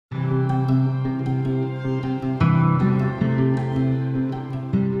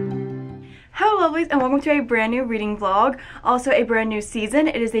and welcome to a brand new reading vlog, also a brand new season.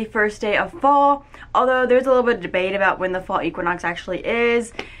 It is the first day of fall, although there's a little bit of debate about when the fall equinox actually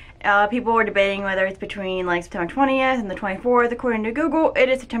is. People are debating whether it's between like September 20th and the 24th. According to Google, it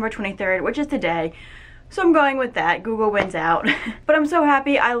is September 23rd, which is today. So I'm going with that. Google wins out. But I'm so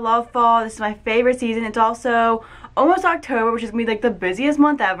happy. I love fall. This is my favorite season. It's also almost October, which is going to be like the busiest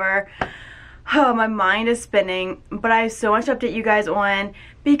month ever. Oh, my mind is spinning, but I have so much to update you guys on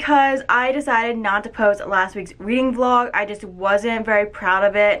because I decided not to post last week's reading vlog. I just wasn't very proud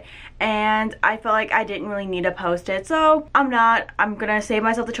of it, and I felt like I didn't really need to post it, so I'm gonna save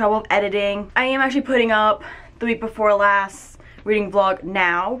myself the trouble of editing. I am actually putting up the week before last reading vlog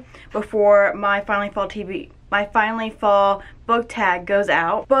now, before my Finally Fall book tag goes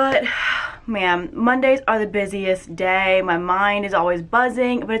out. But man, Mondays are the busiest day. My mind is always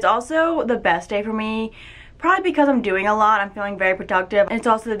buzzing, but it's also the best day for me. Probably because I'm doing a lot, I'm feeling very productive. And it's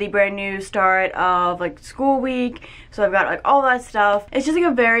also the brand new start of like school week, so I've got like all that stuff. It's just like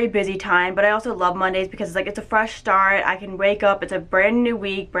a very busy time, but I also love Mondays because it's like it's a fresh start. I can wake up, it's a brand new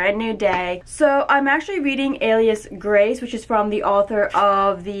week, brand new day. So I'm actually reading Alias Grace, which is from the author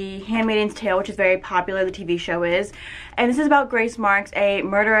of The Handmaid's Tale, which is very popular, the TV show is. And this is about Grace Marks, a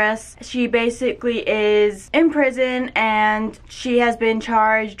murderess. She basically is in prison and she has been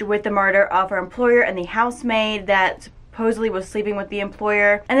charged with the murder of her employer and the housemaid that supposedly was sleeping with the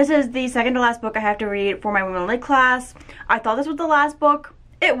employer. And this is the second to last book I have to read for my Women Lit class. I thought this was the last book.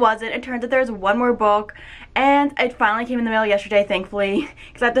 It wasn't. It turns out there's one more book, and it finally came in the mail yesterday, thankfully,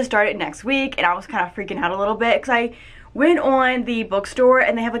 because I have to start it next week, and I was kind of freaking out a little bit because I went on the bookstore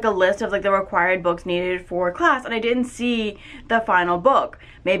and they have like a list of like the required books needed for class, and I didn't see the final book.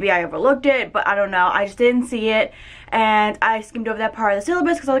 Maybe I overlooked it, but I don't know. I just didn't see it, and I skimmed over that part of the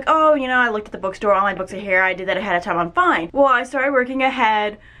syllabus because I was like, oh, you know, I looked at the bookstore, all my books are here, I did that ahead of time, I'm fine. Well, I started working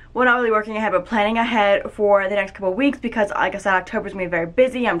ahead. Well, not really working ahead, but planning ahead for the next couple of weeks because, like I said, October's gonna be very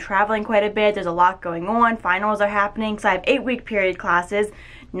busy. I'm traveling quite a bit. There's a lot going on. Finals are happening, so I have 8-week period classes,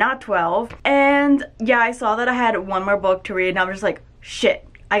 not 12. And yeah, I saw that I had one more book to read, and I was just like, shit,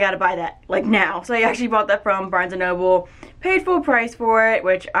 I gotta buy that, like now. So I actually bought that from Barnes & Noble, paid full price for it,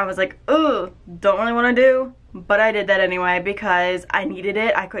 which I was like, ugh, don't really want to do. But I did that anyway because I needed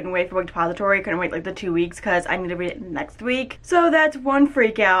it. I couldn't wait for Book Depository. I couldn't wait like the 2 weeks because I need to read it next week. So that's one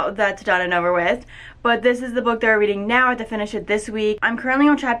freak out that's done and over with. But this is the book that we're reading now. I have to finish it this week. I'm currently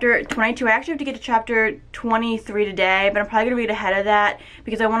on chapter 22. I actually have to get to chapter 23 today, but I'm probably going to read ahead of that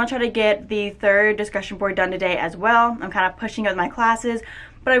because I want to try to get the third discussion board done today as well. I'm kind of pushing out my classes,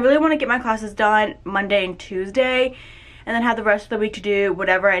 but I really want to get my classes done Monday and Tuesday, and then have the rest of the week to do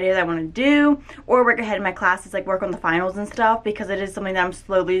whatever it is I want to do, or work ahead in my classes, like work on the finals and stuff, because it is something that I'm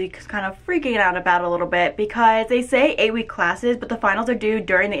slowly kind of freaking out about a little bit, because they say 8-week classes, but the finals are due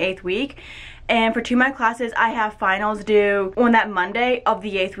during the 8th week. And for 2 of my classes, I have finals due on that Monday of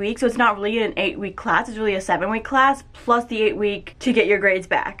the 8th week, so it's not really an 8-week class, it's really a 7-week class, plus the 8-week to get your grades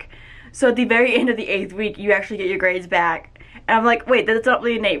back. So at the very end of the 8th week, you actually get your grades back. And I'm like, wait, that's not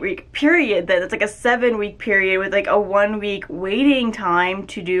really an 8-week period then. That's like a 7-week period with like a 1-week waiting time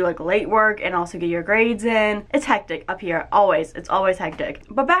to do like late work and also get your grades in. It's hectic up here, always. It's always hectic.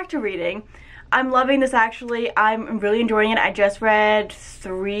 But back to reading. I'm loving this actually. I'm really enjoying it. I just read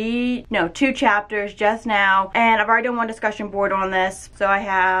 2 chapters just now. And I've already done one discussion board on this. So I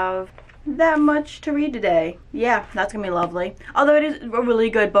have that much to read today. Yeah, that's gonna be lovely. Although it is a really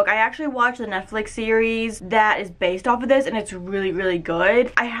good book. I actually watched the Netflix series that is based off of this, and it's really, really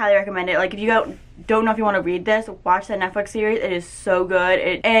good. I highly recommend it. Like, if you don't know if you want to read this, watch the Netflix series. It is so good.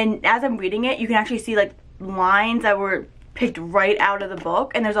 And as I'm reading it, you can actually see like lines that were picked right out of the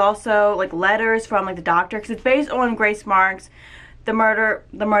book, and there's also like letters from like the doctor, because it's based on Grace Marks, the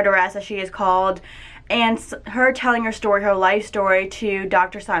murderess as she is called, and her telling her story, her life story, to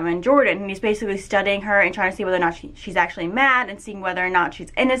Dr. Simon Jordan. And he's basically studying her and trying to see whether or not she's actually mad and seeing whether or not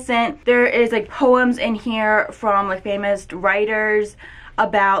she's innocent. There is like poems in here from like famous writers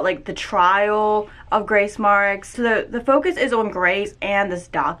about like the trial of Grace Marks. So the focus is on Grace and this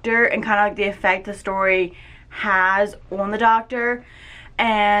doctor, and kind of like the effect the story has on the doctor.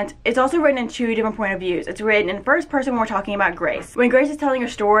 And it's also written in 2 different point of views. It's written in first person when we're talking about Grace. When Grace is telling her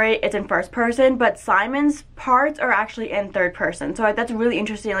story, it's in first person, but Simon's parts are actually in third person. So that's really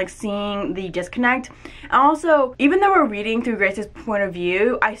interesting, like seeing the disconnect. And also, even though we're reading through Grace's point of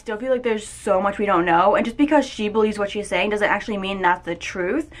view, I still feel like there's so much we don't know. And just because she believes what she's saying doesn't actually mean that's the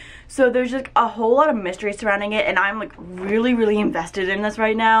truth. So there's like a whole lot of mystery surrounding it, and I'm like really, really invested in this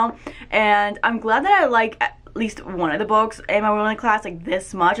right now. And I'm glad that I like at least one of the books in my Women class like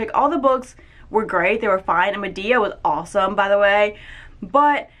this much. Like, all the books were great, they were fine, and Medea was awesome, by the way,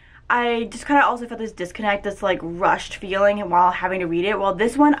 but I just kind of also felt this disconnect, this like rushed feeling while having to read it. While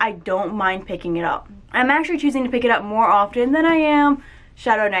this one, I don't mind picking it up. I'm actually choosing to pick it up more often than I am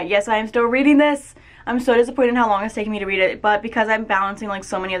Shadow Knight. Yes, I am still reading this. I'm so disappointed in how long it's taking me to read it, but because I'm balancing like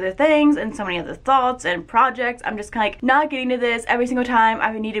so many other things and so many other thoughts and projects, I'm just kind of like not getting to this. Every single time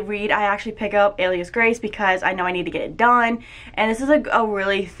I need to read, I actually pick up Alias Grace because I know I need to get it done. And this is a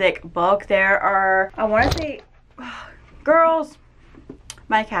really thick book. There are, I want to say, girls,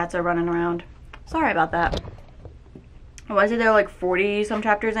 my cats are running around. Sorry about that. I want to say there are like 40 some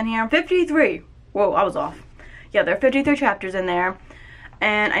chapters in here. 53. Whoa, I was off. Yeah, there are 53 chapters in there.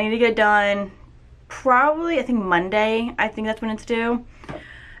 And I need to get it done probably, I think Monday. I think that's when it's due.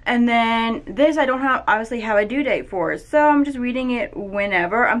 And then this I don't have, obviously have a due date for. So I'm just reading it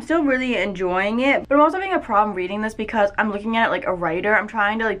whenever. I'm still really enjoying it. But I'm also having a problem reading this because I'm looking at it like a writer. I'm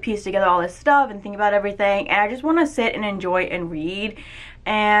trying to like piece together all this stuff and think about everything. And I just want to sit and enjoy and read.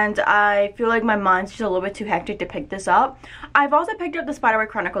 And I feel like my mind's just a little bit too hectic to pick this up. I've also picked up the Spiderwick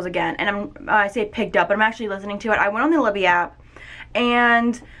Chronicles again. And I say picked up, but I'm actually listening to it. I went on the Libby app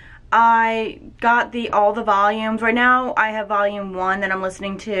and I got all the volumes. Right now I have volume 1 that I'm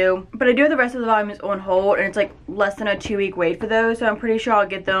listening to, but I do have the rest of the volumes on hold, and it's like less than a 2-week wait for those, so I'm pretty sure I'll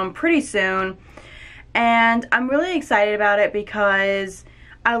get them pretty soon. And I'm really excited about it because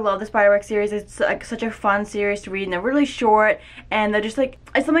I love the Spiderwick series. It's like such a fun series to read, and they're really short, and they're just like,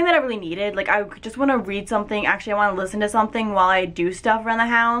 it's something that I really needed. Like, I just want to read something. Actually, I want to listen to something while I do stuff around the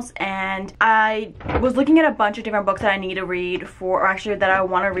house. And I was looking at a bunch of different books that I need to read for, or actually that I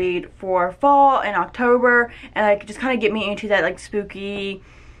want to read for fall and October, and like just kind of get me into that like spooky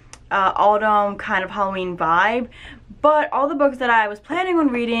autumn kind of Halloween vibe. But all the books that I was planning on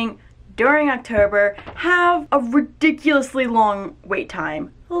reading during October have a ridiculously long wait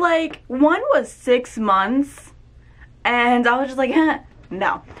time. Like, one was 6 months, and I was just like,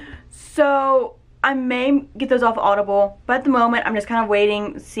 no. So I may get those off Audible, but at the moment I'm just kind of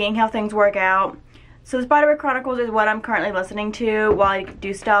waiting, seeing how things work out. So the Spiderwick Chronicles is what I'm currently listening to while I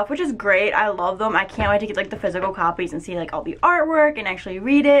do stuff, which is great. I love them. I can't wait to get like the physical copies and see like all the artwork and actually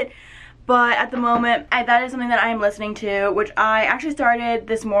read it. But at the moment, that is something that I am listening to, which I actually started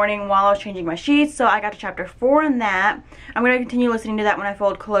this morning while I was changing my sheets. So I got to chapter 4 in that. I'm going to continue listening to that when I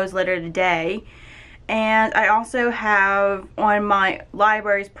fold clothes later today. And I also have on my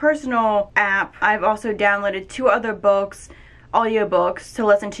library's personal app, I've also downloaded 2 other books, audiobooks, to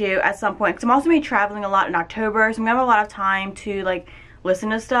listen to at some point. Because I'm also going to be traveling a lot in October, so I'm going to have a lot of time to like listen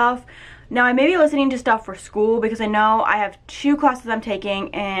to stuff. Now, I may be listening to stuff for school because I know I have 2 classes I'm taking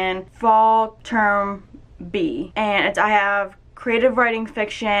in fall term B. And I have creative writing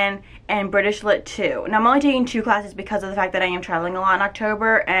fiction and British Lit 2. Now, I'm only taking 2 classes because of the fact that I am traveling a lot in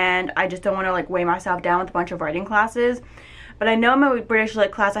October, and I just don't want to like weigh myself down with a bunch of writing classes. But I know in my British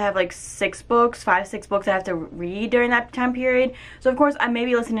Lit class I have like 6 books, 5-6 books I have to read during that time period. So of course I may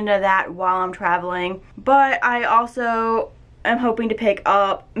be listening to that while I'm traveling. But I also I'm hoping to pick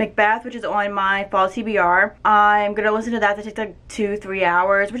up Macbeth, which is on my fall TBR. I'm going to listen to that. That takes like 2-3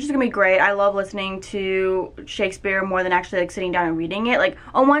 hours, which is going to be great. I love listening to Shakespeare more than actually like sitting down and reading it. Like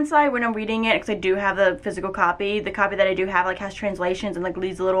on one side when I'm reading it, because I do have the physical copy, the copy that I do have like has translations and like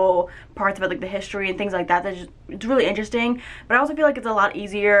these little parts of it, like the history and things like that. It's really interesting. But I also feel like it's a lot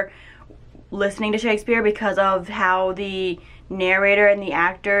easier listening to Shakespeare because of how the narrator and the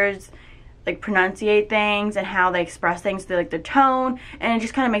actors like pronunciate things and how they express things through like the tone, and it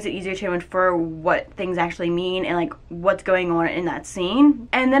just kind of makes it easier to infer what things actually mean and like what's going on in that scene.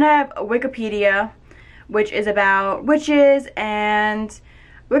 And then I have Wikipedia, which is about witches, and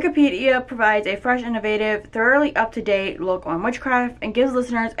Wikipedia provides a fresh, innovative, thoroughly up-to-date look on witchcraft and gives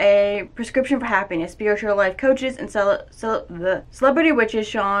listeners a prescription for happiness. Spiritual life coaches and the celebrity witches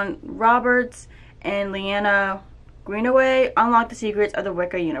Sean Roberts and Leanna Greenaway unlock the secrets of the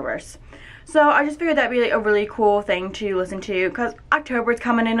Wicca universe. So I just figured that'd be like a really cool thing to listen to because October's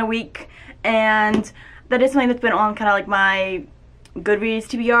coming in a week, and that is something that's been on kind of like my Goodreads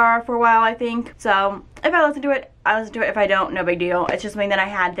TBR for a while, I think. So if I listen to it, I listen to it. If I don't, no big deal. It's just something that I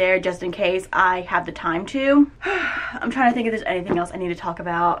had there just in case I have the time to. I'm trying to think if there's anything else I need to talk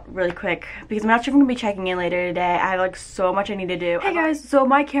about really quick because I'm not sure if I'm gonna be checking in later today. I have like so much I need to do. Hey guys, so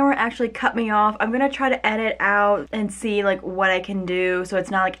my camera actually cut me off. I'm gonna try to edit out and see like what I can do so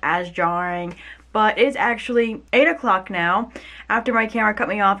it's not like as jarring. But it's actually 8 o'clock now after my camera cut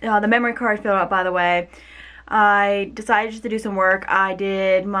me off. The memory card filled up, by the way. I decided just to do some work. I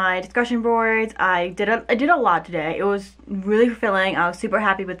did my discussion boards. I did a lot today. It was really fulfilling. I was super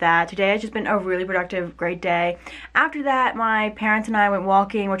happy with that. Today has just been a really productive, great day. After that, my parents and I went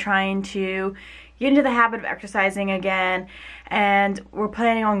walking. We're trying to get into the habit of exercising again, and we're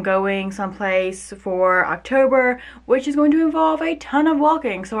planning on going someplace for October, which is going to involve a ton of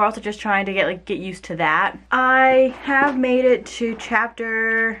walking. So we're also just trying to get used to that. I have made it to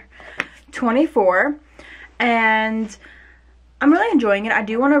chapter 24, and I'm really enjoying it. I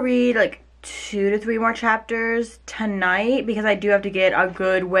do want to read like 2 to 3 more chapters tonight because I do have to get a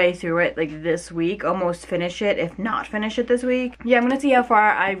good way through it like this week, almost finish it, if not finish it this week. Yeah, I'm gonna see how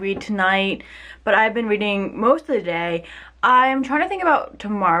far I read tonight, but I've been reading most of the day. I'm trying to think about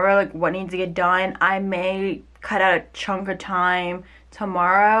tomorrow, like what needs to get done. I may cut out a chunk of time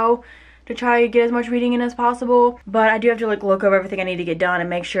tomorrow to try to get as much reading in as possible, but I do have to like look over everything I need to get done and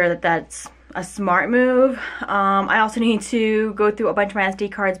make sure that that's a smart move. I also need to go through a bunch of my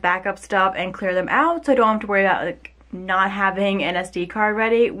SD cards, backup stuff, and clear them out so I don't have to worry about like not having an SD card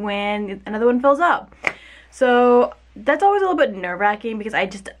ready when another one fills up. So that's always a little bit nerve-wracking because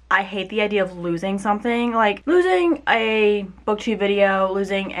I hate the idea of losing something. Like losing a booktube video,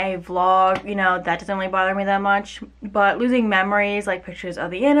 losing a vlog, you know, that doesn't really bother me that much. But losing memories like pictures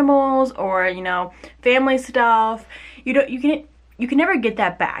of the animals or, you know, family stuff, you can never get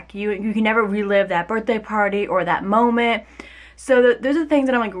that back. You can never relive that birthday party or that moment. So those are the things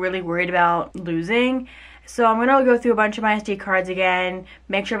that I'm like really worried about losing. So I'm gonna go through a bunch of my SD cards again,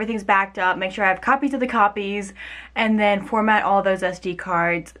 make sure everything's backed up, make sure I have copies of the copies, and then format all those SD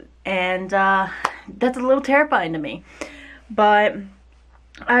cards. And that's a little terrifying to me. But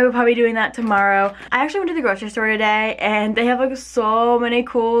I will probably be doing that tomorrow. I actually went to the grocery store today and they have like so many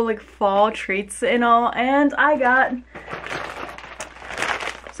cool like fall treats and all, and I got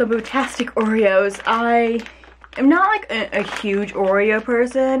some Bootastic Oreos. I am not like a huge Oreo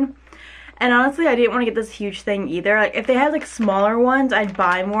person, and honestly I didn't want to get this huge thing either. Like if they had like smaller ones I'd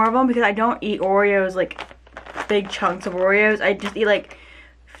buy more of them because I don't eat Oreos, like big chunks of Oreos. I just eat like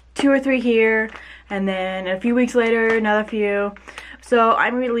 2 or 3 here, and then a few weeks later another few. So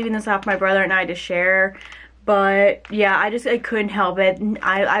I'm gonna be leaving this off my brother and I to share. But yeah, I couldn't help it.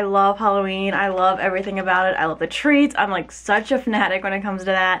 I love Halloween. I love everything about it. I love the treats. I'm like such a fanatic when it comes to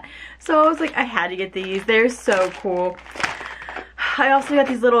that. So I was like, I had to get these. They're so cool. I also got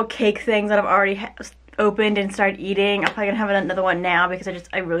these little cake things that I've already opened and started eating. I'm probably gonna have another one now because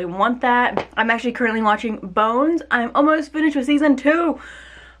I really want that. I'm actually currently watching Bones. I'm almost finished with season 2.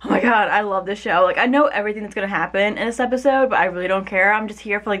 Oh my god, I love this show. Like I know everything that's gonna happen in this episode, but I really don't care. I'm just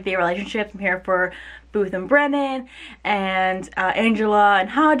here for like the relationships. I'm here for Booth and Brennan and Angela and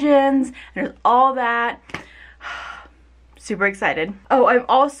Hodgins, and there's all that. Super excited. Oh, I've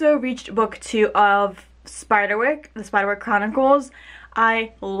also reached book 2 of Spiderwick, the Spiderwick Chronicles.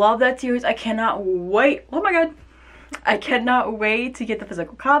 I love that series. I cannot wait. Oh my god. I cannot wait to get the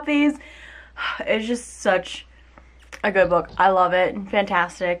physical copies. It's just such a good book. I love it.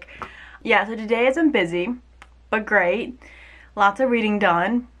 Fantastic. Yeah, so today has been busy, but great. Lots of reading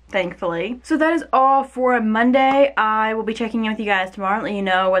done, thankfully. So that is all for Monday. I will be checking in with you guys tomorrow and let you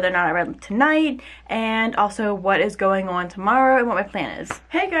know whether or not I read tonight, and also what is going on tomorrow and what my plan is.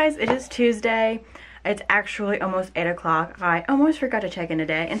 Hey guys, it is Tuesday. It's actually almost 8 o'clock. I almost forgot to check in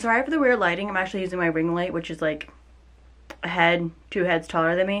today. And sorry for the weird lighting. I'm actually using my ring light, which is like a head, 2 heads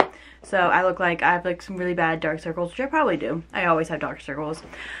taller than me. So I look like I have like some really bad dark circles, which I probably do. I always have dark circles.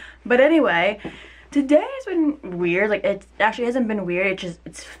 But anyway, today has been weird. Like it actually hasn't been weird.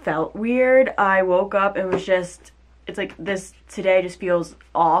 It's felt weird. I woke up and was just, it's like this today just feels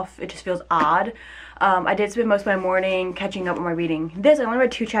off. It just feels odd. I did spend most of my morning catching up on my reading. I only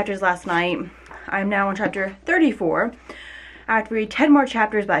read 2 chapters last night. I'm now on chapter 34. I have to read 10 more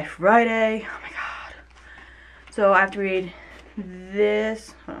chapters by Friday. Oh my god. So I have to read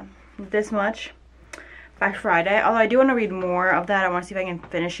this much by Friday. Although I do want to read more of that. I want to see if I can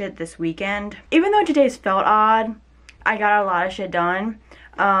finish it this weekend. Even though today's felt odd, I got a lot of shit done.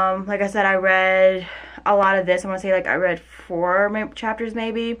 Like I said, I read a lot of this. I want to say like I read 4 chapters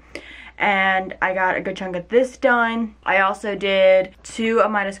maybe. And I got a good chunk of this done. I also did 2 of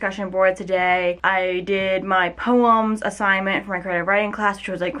my discussion boards today. I did my poems assignment for my creative writing class, which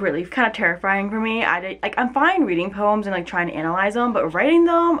was like really kind of terrifying for me. I'm fine reading poems and like trying to analyze them, but writing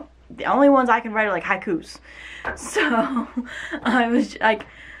them, the only ones I can write are like haikus. So I was like,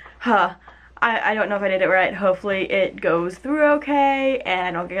 I don't know if I did it right. Hopefully it goes through okay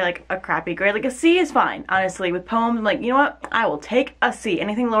and I don't get like a crappy grade. Like a C is fine, honestly. With poems, I'm like, you know what? I will take a C.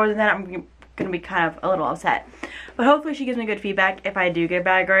 Anything lower than that, I'm gonna be kind of a little upset. But hopefully she gives me good feedback if I do get a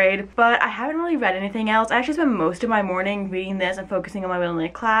bad grade. But I haven't really read anything else. I actually spent most of my morning reading this and focusing on my middle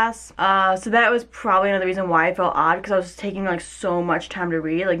lit class. So that was probably another reason why I felt odd, because I was taking like so much time to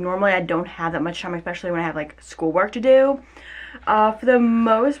read. Like normally I don't have that much time, especially when I have like schoolwork to do. For the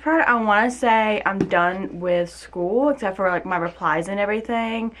most part, I want to say I'm done with school, except for like my replies and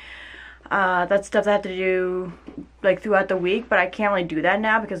everything. That's stuff I have to do like throughout the week, but I can't really do that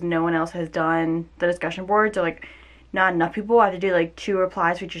now because no one else has done the discussion board. So like not enough people. I have to do like 2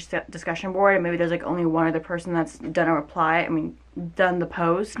 replies for each discussion board, and maybe there's like only one other person that's done a reply. I mean, done the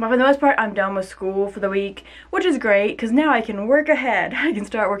post. But for the most part, I'm done with school for the week, which is great because now I can work ahead. I can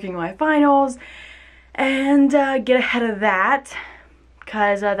start working on my finals and get ahead of that,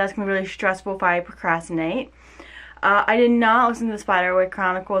 because that's gonna be really stressful if I procrastinate. I did not listen to the Spiderwick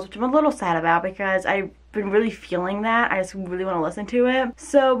Chronicles, which I'm a little sad about because I've been really feeling that. I just really want to listen to it.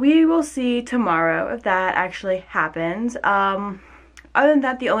 So we will see tomorrow if that actually happens. Other than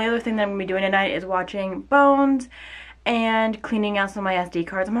that, the only other thing that I'm going to be doing tonight is watching Bones and cleaning out some of my SD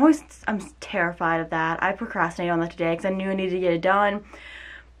cards. I'm terrified of that. I procrastinated on that today because I knew I needed to get it done.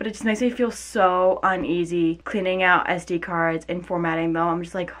 But it just makes me feel so uneasy cleaning out SD cards and formatting them. I'm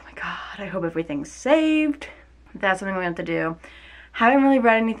just like, oh my god, I hope everything's saved. That's something we have to do. Haven't really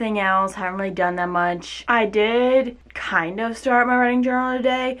read anything else, haven't really done that much. I did kind of start my writing journal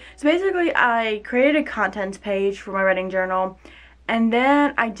today. So basically I created a contents page for my writing journal, and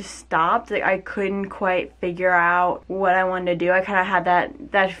then I just stopped. Like I couldn't quite figure out what I wanted to do. I kind of had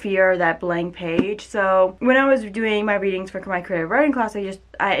that fear of that blank page. So when I was doing my readings for my creative writing class, it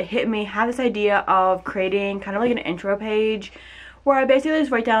hit me, had this idea of creating kind of like an intro page where I basically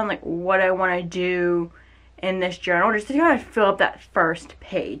just write down like what I want to do in this journal, just to kind of fill up that first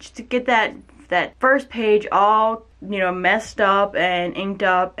page, to get that first page all, you know, messed up and inked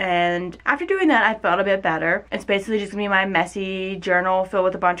up. And after doing that, I felt a bit better. It's basically just gonna be my messy journal filled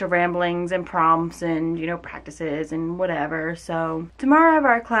with a bunch of ramblings and prompts and, you know, practices and whatever. So tomorrow I have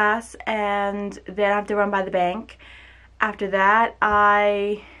art class, and then I have to run by the bank. After that,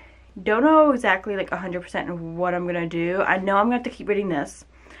 I don't know exactly like 100% of what I'm gonna do. I know I'm gonna have to keep reading this.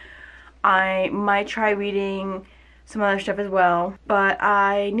 I might try reading some other stuff as well, but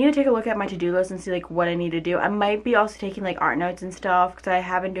I need to take a look at my to-do list and see like what I need to do. I might be also taking like art notes and stuff because I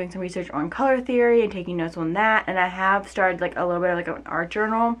have been doing some research on color theory and taking notes on that, and I have started like a little bit of like an art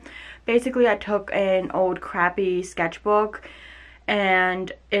journal. Basically, I took an old crappy sketchbook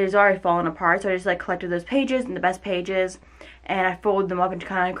and it is already fallen apart, so I just like collected those pages and the best pages, and I folded them up and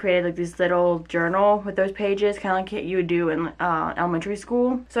kind of created like this little journal with those pages, kind of like you would do in elementary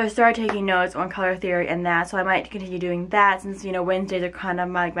school. So I started taking notes on color theory and that, so I might continue doing that since, you know, Wednesdays are kind of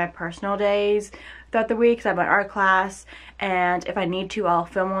my personal days throughout the week because I have my art class, and if I need to, I'll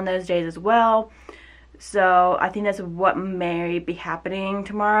film on those days as well. So I think that's what may be happening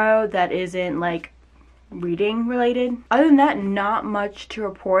tomorrow that isn't like reading related. Other than that, not much to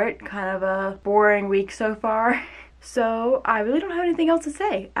report. Kind of a boring week so far. So I really don't have anything else to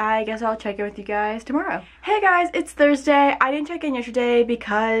say. I guess I'll check in with you guys tomorrow. Hey guys, it's Thursday. I didn't check in yesterday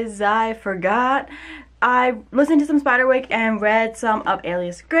because I forgot. I listened to some Spiderwick and read some of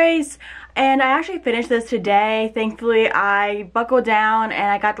Alias Grace, and I actually finished this today. Thankfully, I buckled down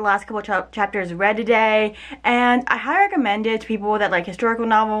and I got the last couple chapters read today, and I highly recommend it to people that like historical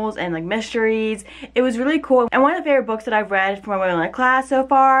novels and like mysteries. It was really cool, and one of the favorite books that I've read from my women in class so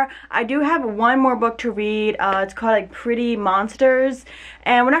far. I do have one more book to read. It's called like Pretty Monsters,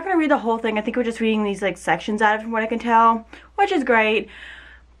 and we're not going to read the whole thing. I think we're just reading these like sections out of it from what I can tell, which is great.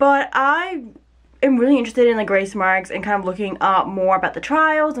 But I'm really interested in like Grace Marks and kind of looking up more about the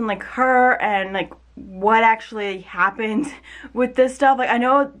trials and like her and like what actually happened with this stuff. Like I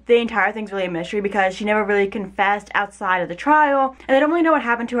know the entire thing's really a mystery because she never really confessed outside of the trial, and they don't really know what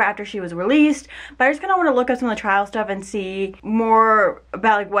happened to her after she was released. But I just kind of want to look up some of the trial stuff and see more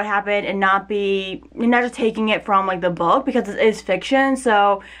about like what happened, and not just taking it from like the book because it is fiction.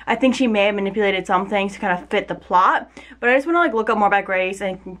 So I think she may have manipulated some things to kind of fit the plot. But I just want to like look up more about Grace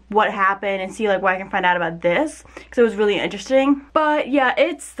and what happened and see like what I can find out about this because it was really interesting. But yeah,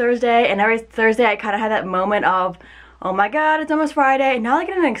 it's Thursday, and every Thursday I kind of had that moment of, oh my god, it's almost Friday. Not like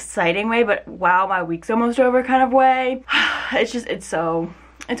in an exciting way, but wow, my week's almost over kind of way. It's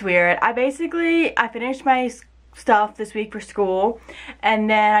weird. I finished my stuff this week for school, and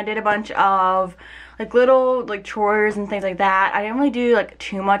then I did a bunch of like little like chores and things like that. I didn't really do like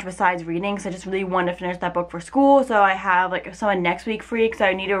too much besides reading because I just really wanted to finish that book for school. So I have like some next week free because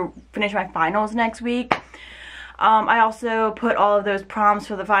I need to finish my finals next week. I also put all of those prompts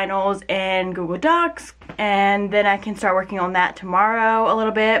for the finals in Google Docs, and then I can start working on that tomorrow a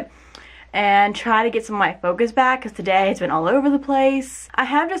little bit. and try to get some of my focus back because today it's been all over the place. I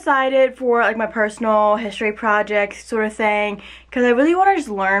have decided for like my personal history project sort of thing because I really want to just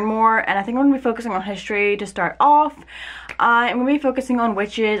learn more, and I think I'm going to be focusing on history to start off. I'm going to be focusing on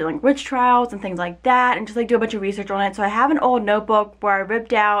witches and like witch trials and things like that, and just like do a bunch of research on it. So I have an old notebook where I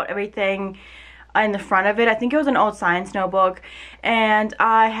ripped out everything in the front of it. I think it was an old science notebook, and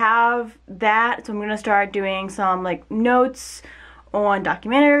I have that, so I'm going to start doing some like notes on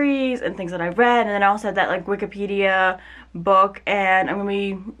documentaries and things that I've read, and then I also have that like Wikipedia book, and I'm gonna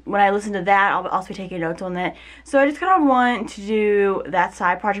be, when I listen to that, I'll also be taking notes on it. So I just kind of want to do that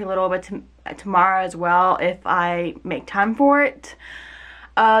side project a little bit tomorrow as well if I make time for it.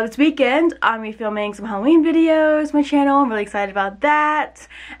 This weekend I'm gonna be filming some Halloween videos on my channel. I'm really excited about that,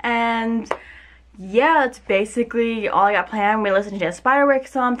 and yeah, that's basically all I got planned. We're listening to a Spiderwick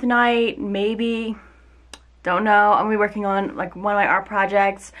song tonight, maybe, don't know. I'm gonna be working on like one of my art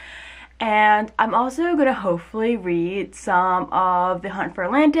projects, and I'm also gonna hopefully read some of The Hunt for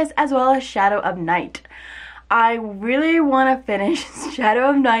Atlantis as well as Shadow of Night. I really want to finish Shadow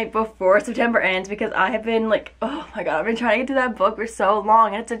of Night before September ends because I have been like, oh my god, I've been trying to get to that book for so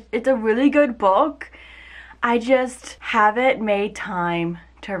long, and it's a really good book. I just haven't made time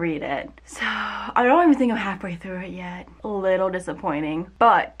to read it. So I don't even think I'm halfway through it yet. A little disappointing,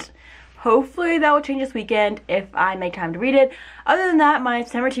 but hopefully that will change this weekend if I make time to read it. Other than that, my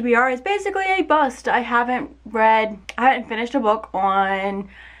September TBR is basically a bust. I haven't finished a book on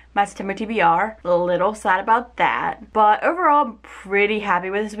my September TBR. A little sad about that. But overall, I'm pretty happy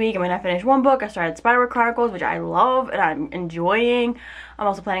with this week. I mean, I finished one book. I started Spiderwick Chronicles, which I love and I'm enjoying. I'm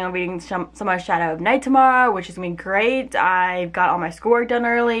also planning on reading some of Shadow of Night tomorrow, which is going to be great. I've got all my schoolwork done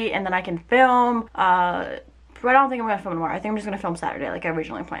early, and then I can film. But I don't think I'm going to film tomorrow. I think I'm just going to film Saturday like I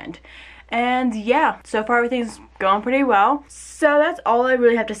originally planned. And yeah, so far everything's going pretty well. So that's all I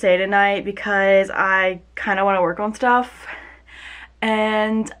really have to say tonight because I kind of want to work on stuff.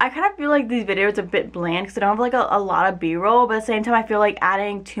 And I kind of feel like these videos are a bit bland because I don't have like a lot of b-roll, but at the same time I feel like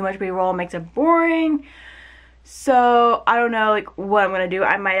adding too much b-roll makes it boring. So I don't know like what I'm going to do.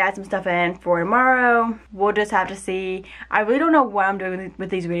 I might add some stuff in for tomorrow. We'll just have to see. I really don't know what I'm doing with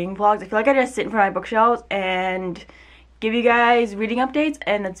these reading vlogs. I feel like I just sit in front of my bookshelves and give you guys reading updates,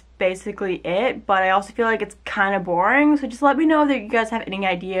 and that's basically it. But I also feel like it's kind of boring, so just let me know if you guys have any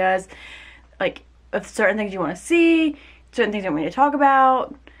ideas, like of certain things you want to see, certain things you want me to talk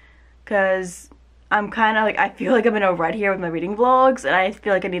about, because I'm kind of like, I feel like I'm in a rut here with my reading vlogs, and I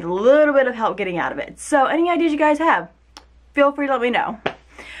feel like I need a little bit of help getting out of it. So any ideas you guys have, feel free to let me know.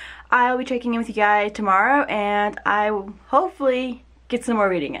 I'll be checking in with you guys tomorrow, and I will hopefully get some more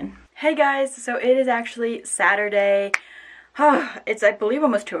reading in. Hey guys, so it is actually Saturday. It's, I believe,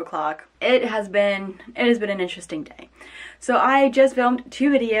 almost 2 o'clock. It has been an interesting day. So I just filmed 2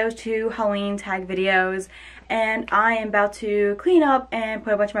 videos, 2 Halloween tag videos, and I am about to clean up and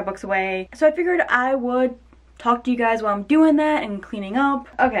put a bunch of my books away. So I figured I would talk to you guys while I'm doing that and cleaning up.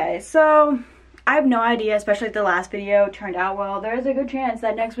 Okay, so I have no idea, especially if the last video turned out well. There's a good chance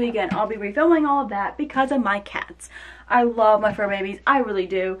that next weekend I'll be refilming all of that because of my cats. I love my fur babies, I really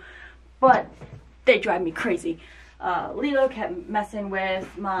do, but they drive me crazy. Lilo kept messing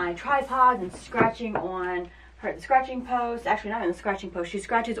with my tripod and scratching on the scratching post. Actually, not even the scratching post. She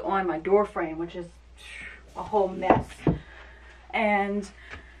scratches on my door frame, which is a whole mess. And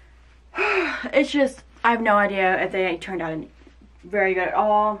it's just, I have no idea if they turned out very good at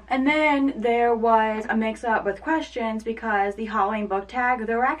all. And then there was a mix-up with questions because the Halloween book tag,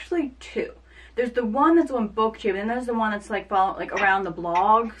 there were actually 2. There's the one that's on BookTube, and then there's the one that's like around the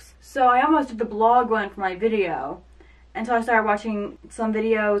blogs. So I almost did the blog one for my video. And so I started watching some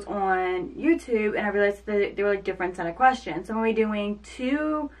videos on YouTube, and I realized that they were like different set of questions. So I'm going to be doing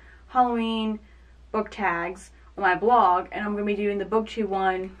 2 Halloween book tags on my blog, and I'm going to be doing the BookTube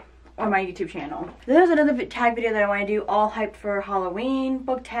one on my YouTube channel. Then there's another tag video that I want to do, all hyped for Halloween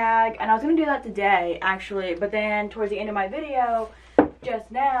book tag, and I was going to do that today actually, but then towards the end of my video,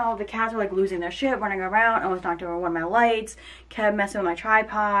 just now, the cats were like losing their shit, running around, almost knocked over one of my lights, kept messing with my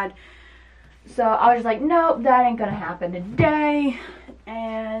tripod. So I was just like, nope, that ain't gonna happen today.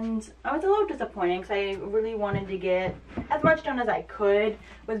 And I was a little disappointed because I really wanted to get as much done as I could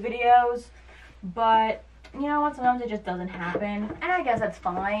with videos. But, you know what, sometimes it just doesn't happen. And I guess that's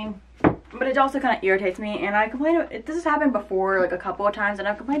fine. But it also kind of irritates me. And I complained, this has happened before like a couple of times. And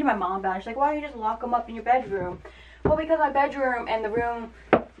I've complained to my mom about it. She's like, why don't you just lock them up in your bedroom? Well, because my bedroom and the room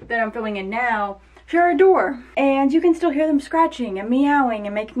that I'm filming in now share a door, and you can still hear them scratching and meowing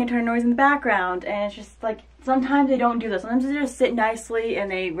and making a ton of noise in the background, and it's just like, sometimes they don't do this. Sometimes they just sit nicely and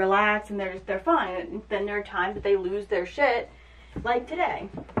they relax and they're fine. And then there are times that they lose their shit, like today.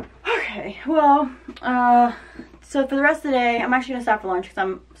 Okay, well, so for the rest of the day, I'm actually gonna stop for lunch because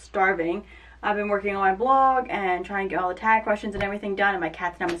I'm starving. I've been working on my blog and trying to get all the tag questions and everything done, and my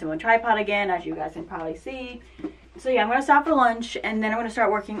cat's now missing on the tripod again, as you guys can probably see. So yeah, I'm gonna stop for lunch and then I'm gonna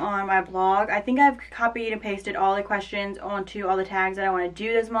start working on my blog. I think I've copied and pasted all the questions onto all the tags that I want to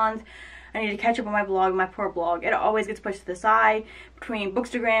do this month. I need to catch up on my blog, my poor blog. It always gets pushed to the side between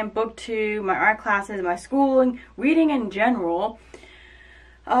Bookstagram, BookTube, my art classes, my schooling, reading in general.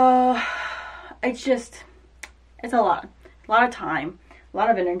 It's a lot of time, a lot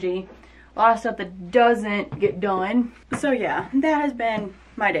of energy, a lot of stuff that doesn't get done. So yeah, that has been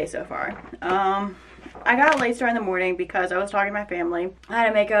my day so far. I got a late start in the morning because I was talking to my family. I had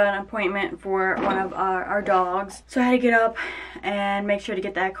to make an appointment for one of our dogs. So I had to get up and make sure to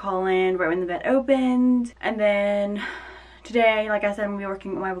get that call in right when the vet opened. And then today, like I said, I'm going to be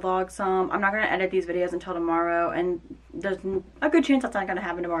working on my vlog some. I'm not going to edit these videos until tomorrow, and there's a good chance that's not going to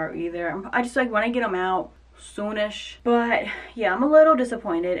happen tomorrow either. I just want to get them out soonish. But yeah, I'm a little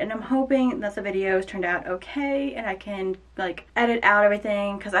disappointed, and I'm hoping that the videos turned out okay and I can like edit out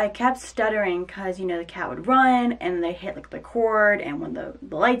everything, because I kept stuttering because, you know, the cat would run and they hit like the cord, and when the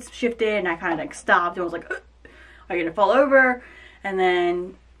lights shifted and I kind of like stopped and was like, are you gonna fall over? And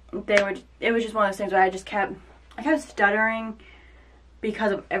then it was just one of those things where I kept stuttering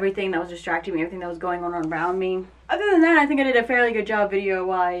because of everything that was distracting me, everything that was going on around me. Other than that, I think I did a fairly good job video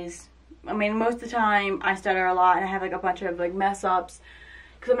wise. I mean, most of the time I stutter a lot and I have like a bunch of like mess ups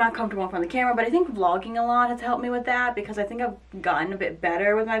because I'm not comfortable in front of the camera, but I think vlogging a lot has helped me with that, because I think I've gotten a bit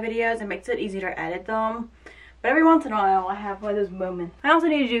better with my videos. It makes it easier to edit them. But every once in a while I have one of those moments. I also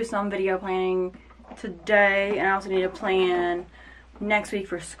need to do some video planning today, and I also need to plan next week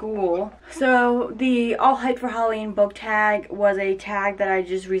for school. So the All Hyped for Halloween book tag was a tag that I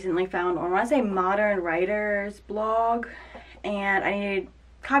just recently found on, I want to say, Modern Writers blog, and I needed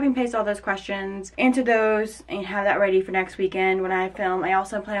copy and paste all those questions, answer those, and have that ready for next weekend when I film. I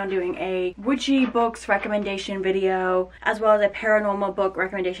also plan on doing a witchy books recommendation video as well as a paranormal book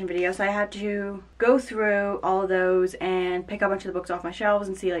recommendation video. So I had to go through all of those and pick up a bunch of the books off my shelves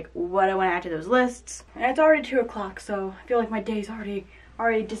and see like what I want to add to those lists. And it's already 2 o'clock, so I feel like my day's already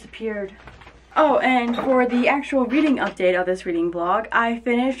disappeared. Oh, and for the actual reading update of this reading vlog, I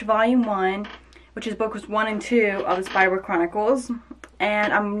finished volume 1, which is books 1 and 2 of the Spiderwick Chronicles.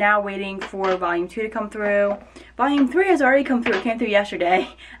 And I'm now waiting for volume 2 to come through. Volume 3 has already come through. It came through yesterday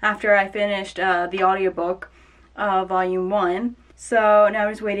after I finished the audiobook of volume 1. So now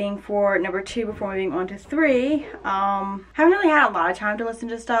I'm just waiting for number 2 before moving on to 3. Haven't really had a lot of time to listen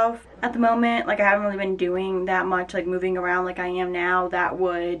to stuff at the moment. Like, I haven't really been doing that much like moving around like I am now that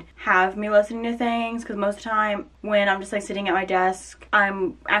would have me listening to things, because most of the time when I'm just like sitting at my desk,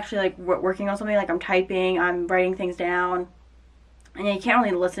 I'm actually like working on something, like I'm typing, I'm writing things down. And you can't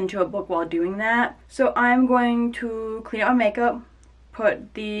really listen to a book while doing that. So I'm going to clean up my makeup,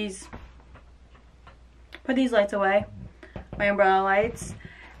 put these lights away, my umbrella lights,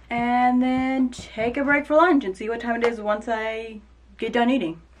 and then take a break for lunch and see what time it is once I get done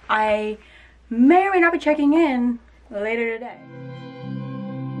eating. I may or may not be checking in later today.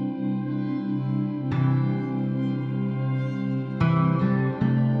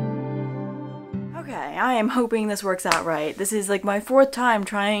 Okay, I am hoping this works out right. This is like my 4th time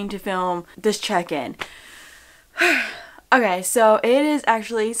trying to film this check-in. Okay, so it is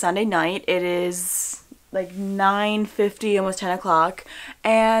actually Sunday night. It is like 9:50, almost 10 o'clock,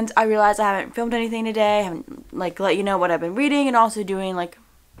 and I realized I haven't filmed anything today. I haven't like let you know what I've been reading, and also doing like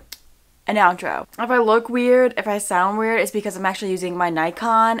an outro. If I look weird, if I sound weird, it's because I'm actually using my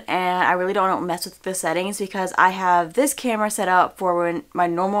Nikon, and I really don't mess with the settings because I have this camera set up for when my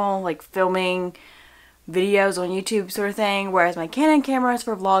normal like filming videos on YouTube sort of thing, whereas my Canon camera is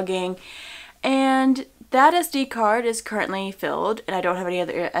for vlogging. And that SD card is currently filled, and I don't have any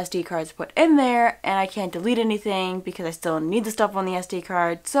other SD cards to put in there, and I can't delete anything because I still need the stuff on the SD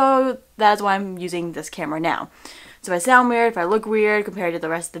card, so that's why I'm using this camera now. So if I sound weird, if I look weird compared to the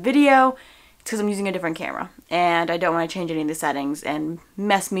rest of the video, it's because I'm using a different camera, and I don't want to change any of the settings and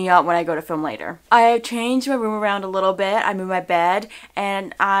mess me up when I go to film later. I changed my room around a little bit. I moved my bed,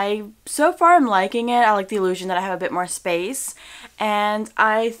 and so far I'm liking it. I like the illusion that I have a bit more space, and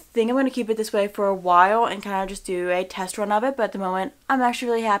I think I'm going to keep it this way for a while and kind of just do a test run of it, but at the moment I'm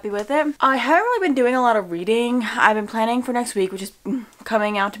actually really happy with it. I haven't really been doing a lot of reading. I've been planning for next week, which is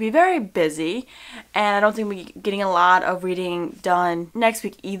coming out to be very busy, and I don't think we'll be getting a lot of reading done next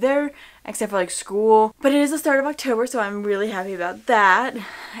week either, except for like school. But it is the start of October, so I'm really happy about that,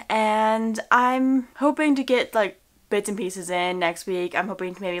 and I'm hoping to get like bits and pieces in next week. I'm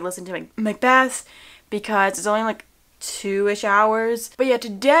hoping to maybe listen to Macbeth, because it's only like 2-ish hours. But yeah,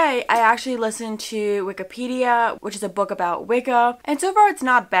 today I actually listened to Wikipedia, which is a book about Wicca, and so far it's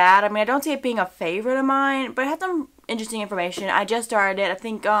not bad. I mean, I don't see it being a favorite of mine, but it had some interesting information. I just started it. I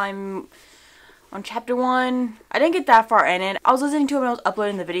think I'm on chapter 1. I didn't get that far in it. I was listening to it when I was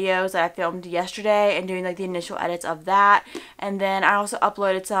uploading the videos that I filmed yesterday and doing like the initial edits of that, and then I also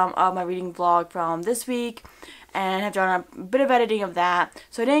uploaded some of my reading vlog from this week and have done a bit of editing of that,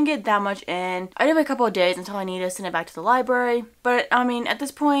 so I didn't get that much in. I did a couple of days until I need to send it back to the library, but I mean, at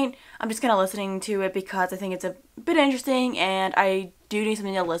this point I'm just kind of listening to it because I think it's a bit interesting, and I do need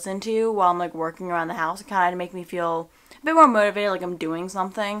something to listen to while I'm like working around the house. It kind of make me feel a bit more motivated, like I'm doing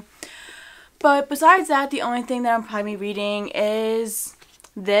something. But besides that, the only thing that I'm probably reading is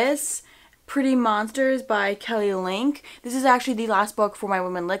this, Pretty Monsters by Kelly Link. This is actually the last book for my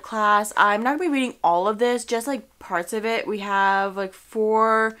Women Lit class. I'm not going to be reading all of this, just like parts of it. We have like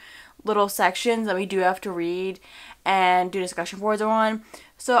 4 little sections that we do have to read and do discussion boards on.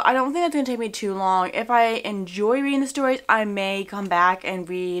 So I don't think that's going to take me too long. If I enjoy reading the stories, I may come back and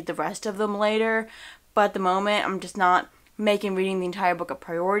read the rest of them later. But at the moment, I'm just not making reading the entire book a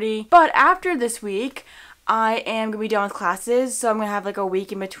priority. But after this week, I am going to be done with classes. So I'm going to have like a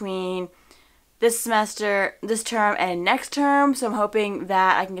week in between this semester, this term, and next term, so I'm hoping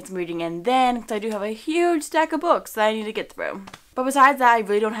that I can get some reading in then, because I do have a huge stack of books that I need to get through. But besides that, I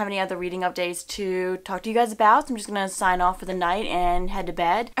really don't have any other reading updates to talk to you guys about, so I'm just going to sign off for the night and head to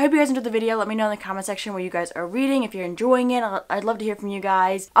bed. I hope you guys enjoyed the video. Let me know in the comment section what you guys are reading, if you're enjoying it. I'd love to hear from you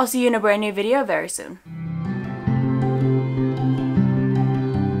guys. I'll see you in a brand new video very soon.